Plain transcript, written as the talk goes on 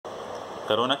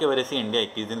Corona की वजह से इंडिया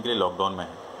 21 दिन के लिए लॉकडाउन में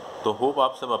है, तो होप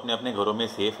आप सब अपने अपने घरों में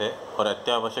सेफ है और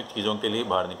अत्यावश्यक चीज़ों के लिए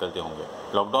बाहर निकलते होंगे।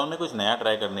 लॉकडाउन में कुछ नया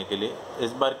ट्राई करने के लिए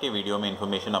इस बार के वीडियो में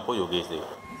इन्फॉर्मेशन आपको योगेश देगा।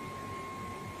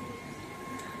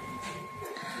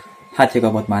 हाथी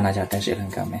को बहुत माना जाता है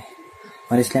श्रीलंका में,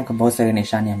 और इसलिए आपको बहुत सारी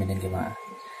निशानियां मिलेंगी वहाँ।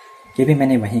 ये भी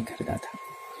मैंने वहीं खरीदा था।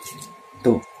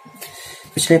 तो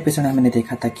पिछले एपिसोड में मैंने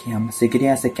देखा था कि हम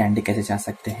सिगरिया से कैंडी कैसे जा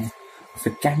सकते हैं,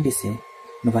 फिर कैंडी से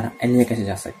नुवारा एलिया कैसे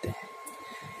जा सकते हैं।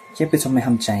 ये एपिसोड में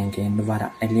हम जाएंगे नुवारा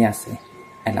एलिया से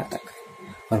एला तक,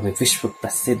 और वे विश्व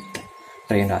प्रसिद्ध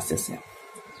ट्रेन रास्ते से।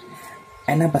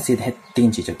 एला प्रसिद्ध है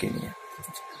 3 चीज़ों के लिए: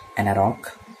 एला रॉक,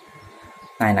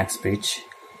 नाइनाक्स ब्रिज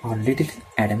और लिटिल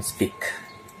एडम्स पीक।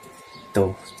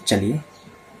 तो चलिए।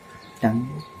 Ton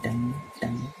ton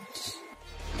ton.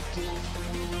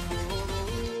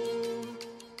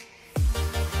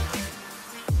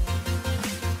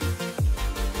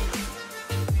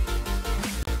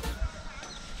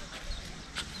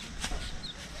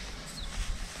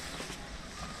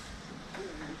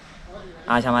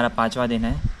 आज हमारा 5वां दिन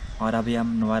है और अभी हम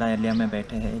नुवारा एलिया में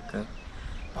बैठे हैं एक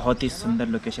बहुत ही सुंदर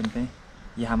लोकेशन पे।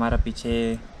 ये हमारा पीछे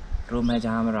रूम है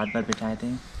जहाँ हम रात भर बिठाए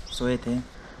थे, सोए थे।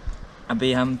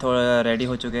 अभी हम थोड़ा रेडी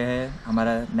हो चुके हैं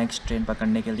हमारा नेक्स्ट ट्रेन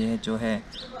पकड़ने के लिए, जो है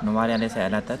नुवारा एलिया से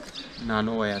एला तक।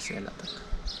 नानो ओया से एला तक,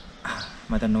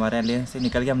 मतलब नुवारा एलिया से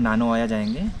निकल के हम नानो ओया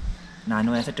जाएंगे,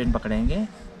 नानो ओया से ट्रेन पकड़ेंगे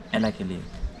एला के लिए।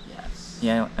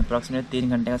 यह अप्रॉक्सीमेट 3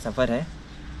 घंटे का सफ़र है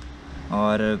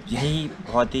और यही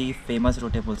बहुत ही फेमस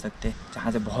रूट है बोल सकते हैं,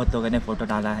 जहाँ से बहुत लोगों ने फ़ोटो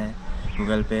डाला है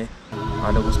गूगल पे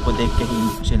और लोग उसको देख के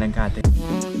ही श्रीलंका आते हैं।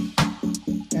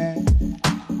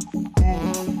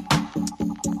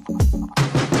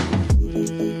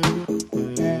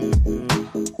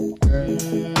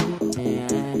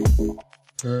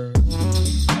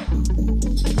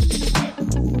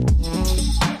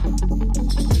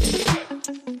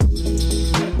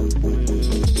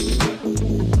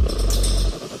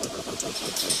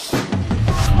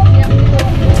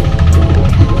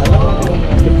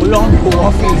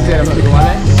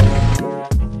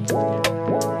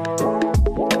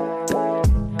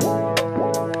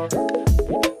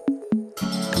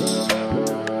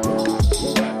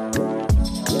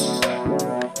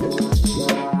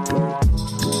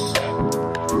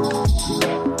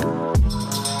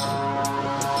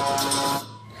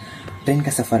 ट्रेन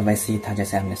का सफ़र वैसे ही था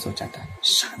जैसे हमने सोचा था,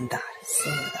 शानदार,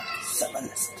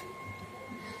 जबरदस्त।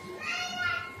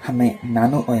 हमें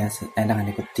नानो ओया से एला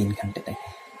आने को 3 घंटे लगे,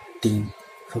 3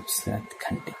 खूबसूरत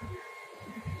घंटे।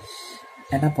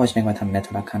 एला पहुंचने के बाद हमने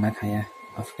थोड़ा खाना खाया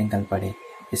और निकल पड़े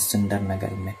इस सुंदर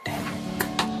नगर में टहलने।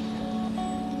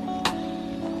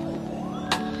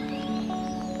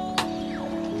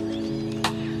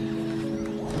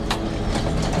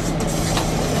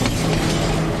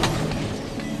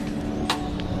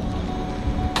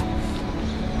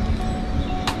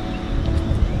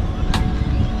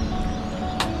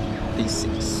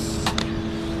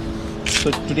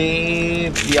 So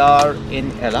today we are in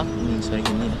Ella,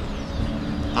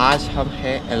 आज हम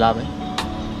हैं एला में।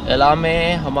 एला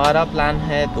में हमारा प्लान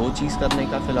है 2 चीज़ करने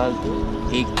का फ़िलहाल। तो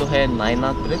एक तो है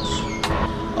नाइनाक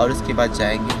ब्रिज और उसके बाद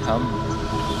जाएंगे हम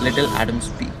लिटिल एडम्स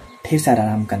पीक। ढेर सारा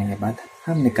आराम करने के बाद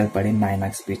हम निकल पड़े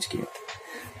नाइनाक्स ब्रिज की ओर।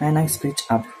 नाइनाक्स ब्रिज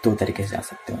आप 2 तरीके से जा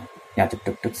सकते हो, या तो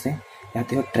टुक टुक से या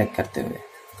तो ट्रैक करते हुए।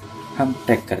 हम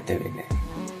ट्रैक करते हुए गए।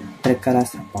 ट्रैक का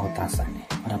रास्ता बहुत आसान है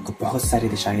और आपको बहुत सारी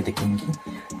दिशाएं दिखेंगी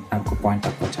आपको पॉइंट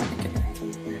तक पहुंचाने के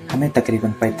लिए। हमें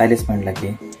तकरीबन 45 मिनट लगे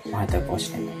वहां तक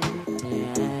पहुंचने में।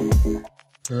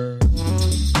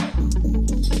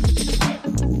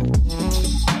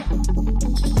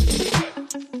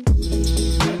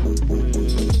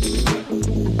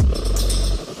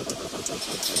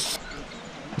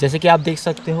 जैसे कि आप देख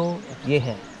सकते हो, ये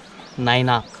है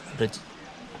नाइनाक ब्रिज।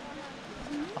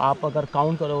 आप अगर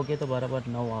काउंट करोगे तो बराबर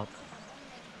 9 आँख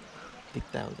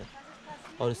दिखता है उधर,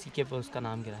 और उसी के पर उसका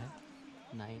नाम गिरा है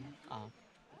नाइनाक।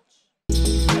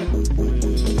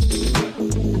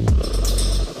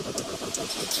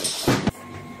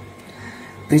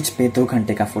 ब्रिज पे 2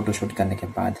 घंटे का फोटोशूट करने के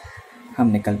बाद हम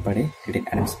निकल पड़े लिटिल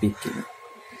एडम्स पीक के लिए।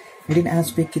 लिटिल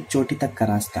एडम्स पीक की चोटी तक का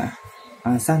रास्ता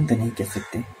आसान तो नहीं कह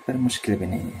सकते, पर मुश्किल भी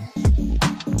नहीं है।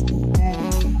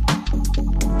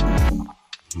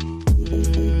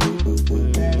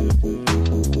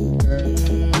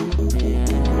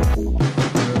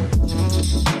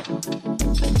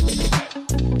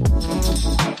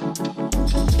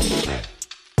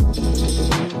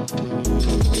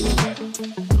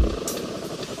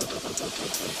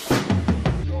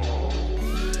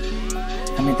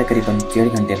 हमें तकरीबन 1.5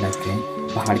 घंटे लग गए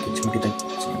पहाड़ की चोटी तक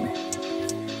पहुंचने में,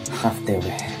 हाफते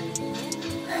हुए।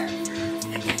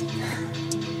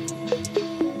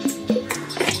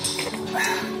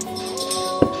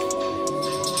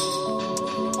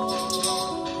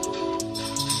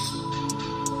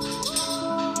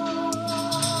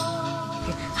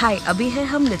 हाय, अभी है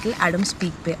हम लिटिल एडम्स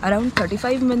पीक पे। अराउंड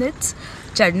 35 मिनट्स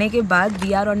चढ़ने के बाद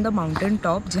we are on the mountain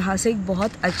top, जहाँ से एक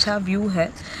बहुत अच्छा व्यू है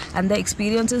and the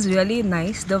experience is really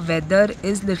nice. The weather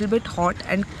is little bit hot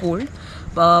and cold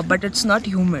but it's not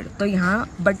humid. तो यहाँ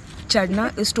बट चढ़ना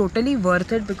is totally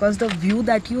worth it because the view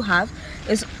that you have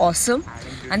is awesome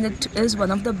and it is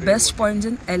one of the best points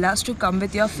in alas to come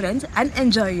with your friends and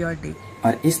enjoy your day.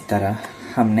 और इस तरह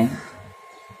हमने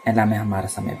एला में हमारा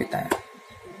समय बिताया।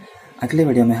 अगले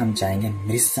वीडियो में हम जाएंगे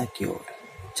मिर्जा की ओर,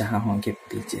 जहाँ होंगे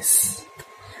बीचेस।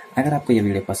 अगर आपको ये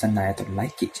वीडियो पसंद आया तो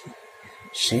लाइक कीजिए,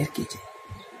 शेयर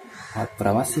कीजिए और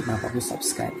प्रवासी बाबा को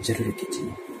सब्सक्राइब जरूर कीजिए।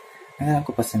 अगर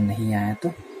आपको पसंद नहीं आया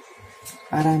तो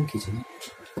आराम कीजिए।